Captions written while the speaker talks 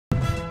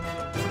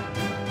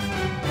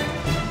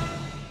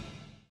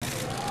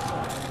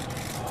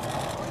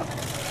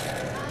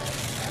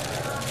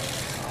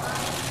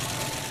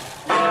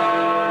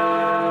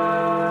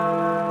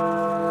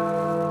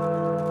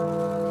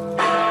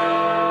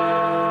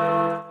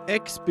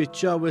Hekk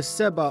spiċċaw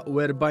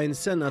is-47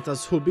 sena ta'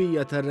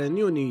 sħubija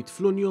tar-Renju Unit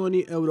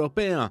fl-Unjoni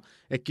Ewropea,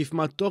 hekk kif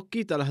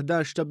mat-tokki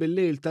tal-ħdax ta'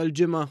 bil-lejl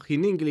tal-Ġimgħa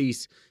ħin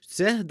Ingliż,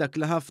 seħħ dak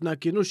li ħafna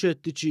kienu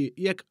xettiċi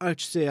jekk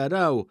qatt se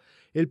jaraw.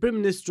 Il-Prim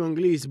Ministru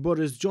Ingliż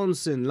Boris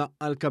Johnson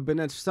laqqa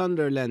l-Kabinett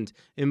f'Sunderland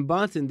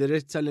imbagħad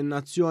indirizza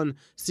lin-nazzjon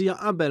siegħa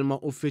qabel ma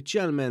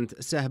uffiċjalment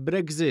seħħ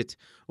Brexit.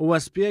 Huwa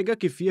spjega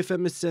kif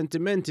jifhem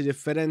is-sentimenti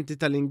differenti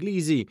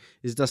tal-Ingliżi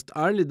iżda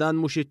stqarr li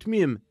dan mhux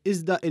it-tmiem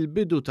iżda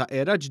il-bidu ta'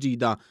 era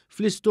ġdida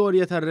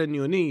fl-istorja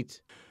tar-Renju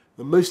Unit.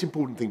 The most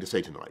important thing to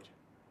say tonight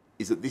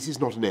is that this is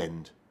not an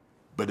end,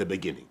 but a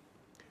beginning.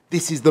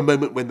 This is the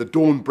moment when the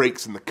dawn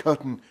breaks and the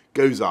curtain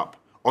goes up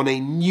on a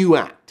new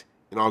act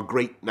in our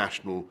great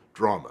national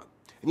drama.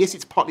 And yes,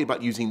 it's partly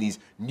about using these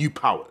new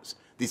powers,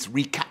 this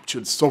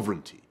recaptured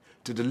sovereignty,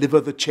 to deliver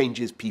the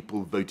changes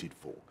people voted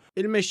for.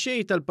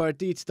 Il-mexxej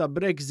tal-Partit ta'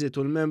 Brexit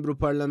u l-membru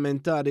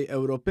parlamentari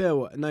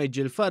Ewropew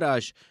Nigel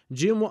Farage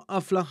ġie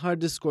mwaqqaf l-aħħar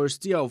diskors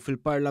tiegħu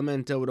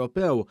fil-Parlament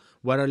Ewropew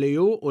wara li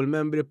hu u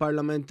l-membri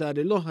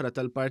parlamentari l-oħra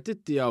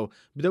tal-partit tiegħu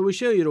bdew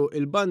ixejru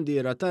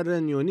l-bandiera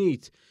tar-Renju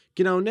Unit.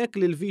 Kien hawnhekk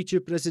li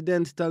l-Viċi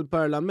President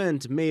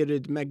tal-Parlament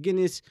Mairead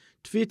McGuinness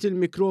tfiet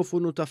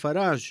il-mikrofonu ta'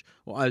 Farage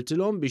u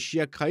qaltilhom biex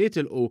jekk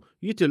ħajitilqu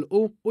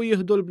jitilqu u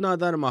jieħdu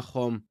l-bnadar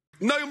magħhom.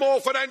 No more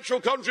financial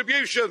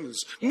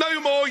contributions, no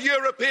more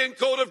European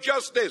Court of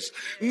Justice,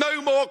 no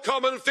more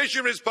common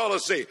fisheries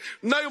policy,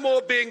 no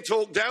more being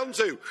talked down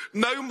to,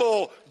 no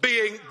more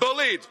being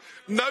bullied,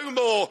 no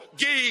more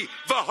Guy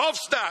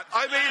Verhofstadt.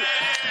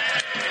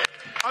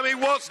 I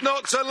mean, what's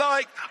not to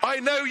like? I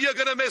know you're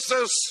going to miss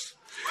us.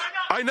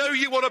 I know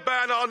you want to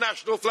ban our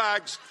national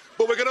flags,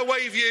 but we're going to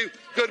wave you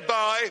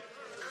goodbye,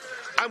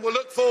 and we'll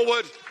look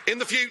forward in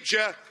the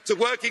future to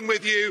working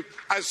with you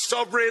as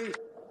sovereign.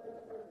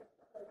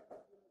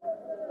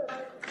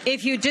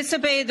 If you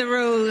disobey the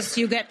rules,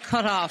 you get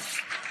cut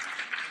off.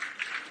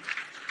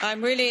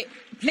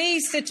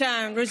 Please sit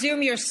down,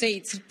 resume your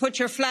seats, put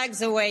your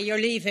flags away, you're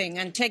leaving,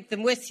 and take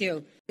them with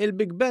you.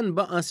 Il-Big Ben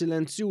baqa'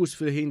 silenzjuż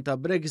fil-ħin ta'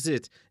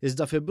 Brexit,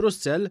 iżda fi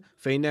Brussell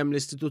fejn hemm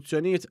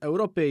l-istituzzjonijiet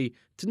Ewropej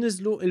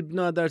tniżlu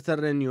l-bnadar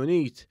tar-Renju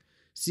Unit.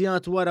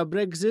 Sigħat wara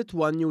Brexit,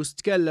 One News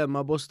tkellem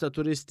ma' bosta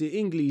turisti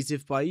Ingliżi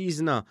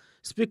f'pajjiżna,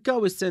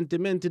 spikkaw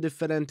is-sentimenti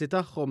differenti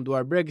tagħhom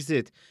dwar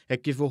Brexit,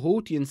 hekk kif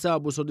uħud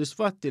jinsabu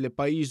sodisfatti li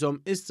pajjiżhom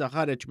issa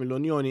ħareġ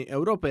mill-Unjoni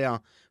Ewropea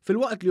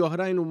filwaqt li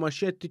oħrajn huma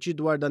xettiċi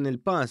dwar dan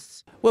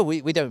il-pass. Well,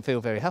 we don't feel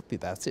very happy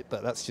about it,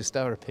 but that's just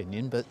our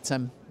opinion. But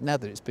now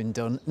that it's been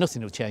done,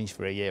 nothing will change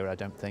for a year, I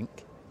don't think.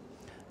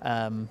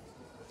 And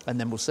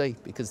then we'll see,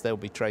 because there'll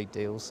be trade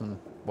deals and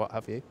what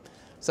have you.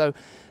 So,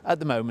 at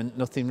the moment,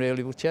 nothing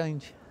really will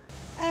change.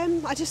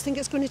 I just think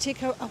it's going to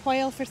take a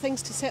while for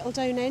things to settle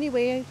down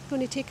anyway. It's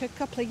going to take a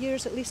couple of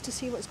years at least to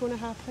see what's going to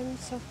happen.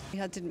 So.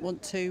 I didn't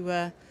want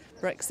to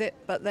Brexit,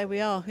 but there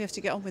we are. We have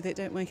to get on with it,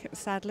 don't we,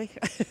 sadly.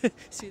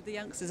 So the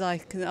youngsters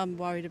I'm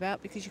worried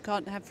about because you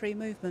can't have free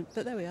movement.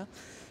 But there we are.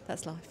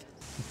 That's life.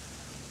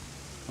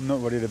 I'm not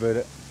worried about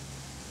it.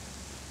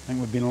 I think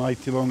we've been lied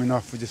to long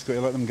enough. We've just got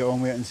to let them get on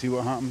with it and see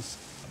what happens.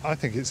 I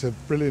think it's a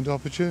brilliant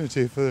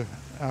opportunity for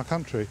our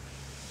country.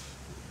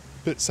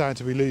 Bit sad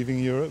to be leaving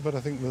Europe, but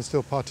I think we'll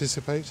still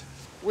participate.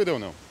 We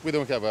don't know. We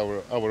don't have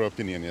our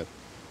opinion yet.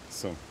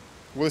 So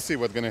we'll see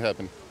what's going to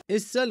happen.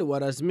 Issa l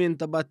wara żmien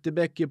ta'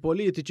 battibekki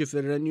politiċi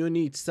fir-Renju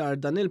Unit sar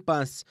dan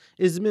il-pass,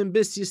 iż-żmien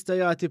biss jista'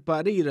 jagħti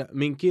parir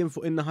minn kien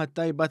fuq in-naħa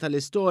tajba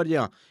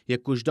tal-istorja,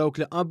 jekk hux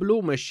dawk li qablu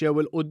mexxew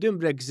il quddiem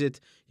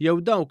Brexit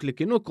jew dawk li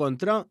kienu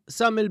kontra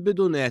sa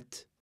mill-bidu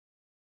nett.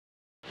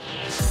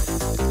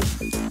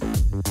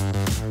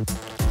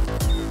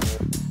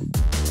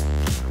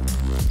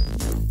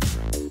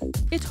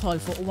 Idħol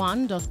fuq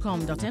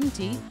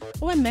one.com.mt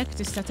u hemmhekk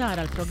tista'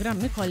 tara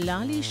l-programmi kollha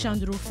li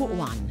jxandru fuq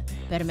One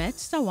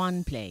permezz ta'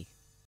 One Play.